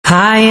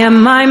I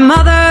am my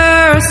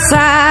mother's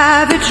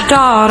savage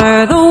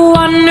daughter, the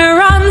one who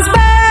runs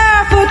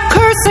barefoot,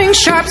 cursing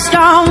sharp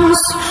stones.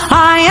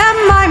 I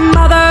am my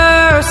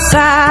mother's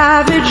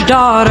savage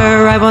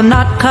daughter. I will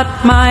not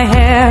cut my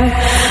hair,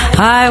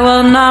 I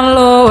will not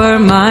lower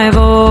my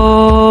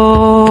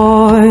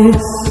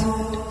voice.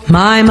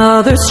 My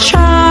mother's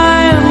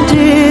child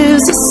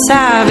is a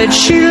savage.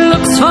 She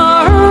looks for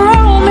her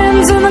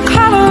omens in the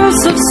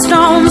colors of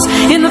stones,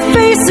 in the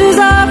faces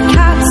of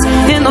cats,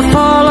 in the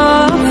fall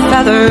of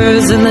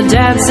feathers, in the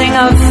dancing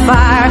of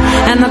fire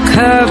and the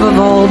curve of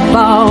old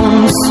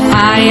bones.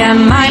 I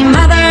am my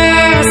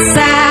mother's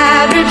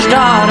savage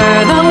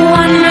daughter, the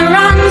one who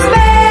runs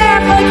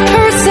barefoot,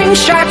 cursing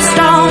sharp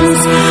stones.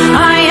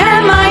 I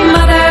am my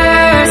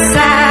mother's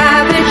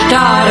savage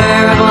daughter.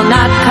 I will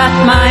not cut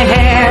my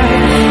hair,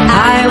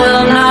 I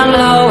will not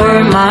lower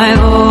my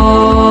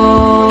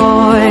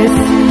voice.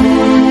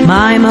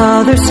 My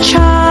mother's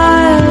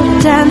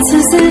child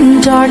dances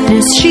in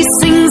darkness. She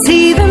sings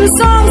heathen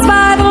songs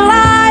by the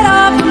light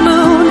of the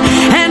moon,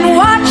 and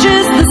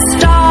watches the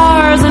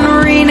stars and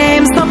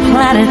renames the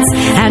planets,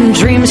 and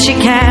dreams she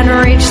can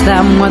reach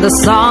them with a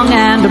song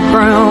and a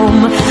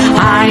broom.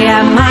 I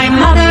am my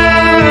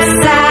mother's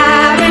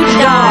savage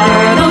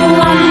daughter, the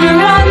one who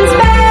runs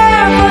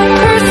barefoot,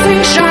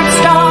 cursing sharp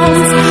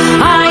stones.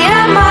 I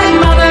am my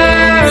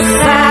mother's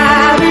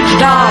savage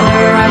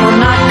daughter. I will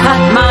not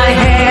cut my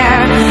hair,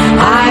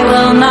 I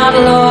will not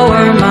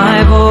lower my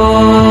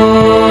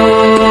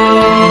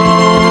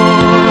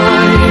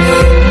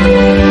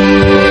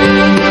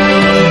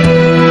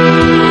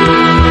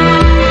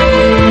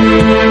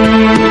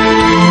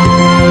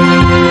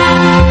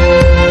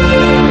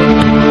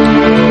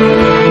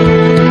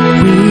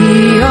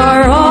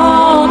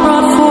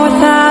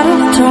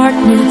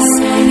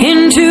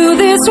into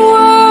this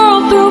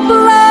world through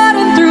blood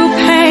and through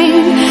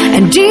pain,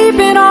 and deep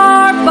in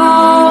our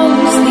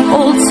bones the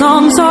old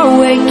songs are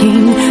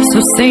waking.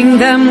 So sing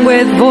them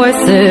with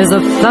voices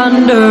of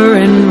thunder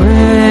and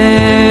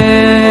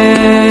rain.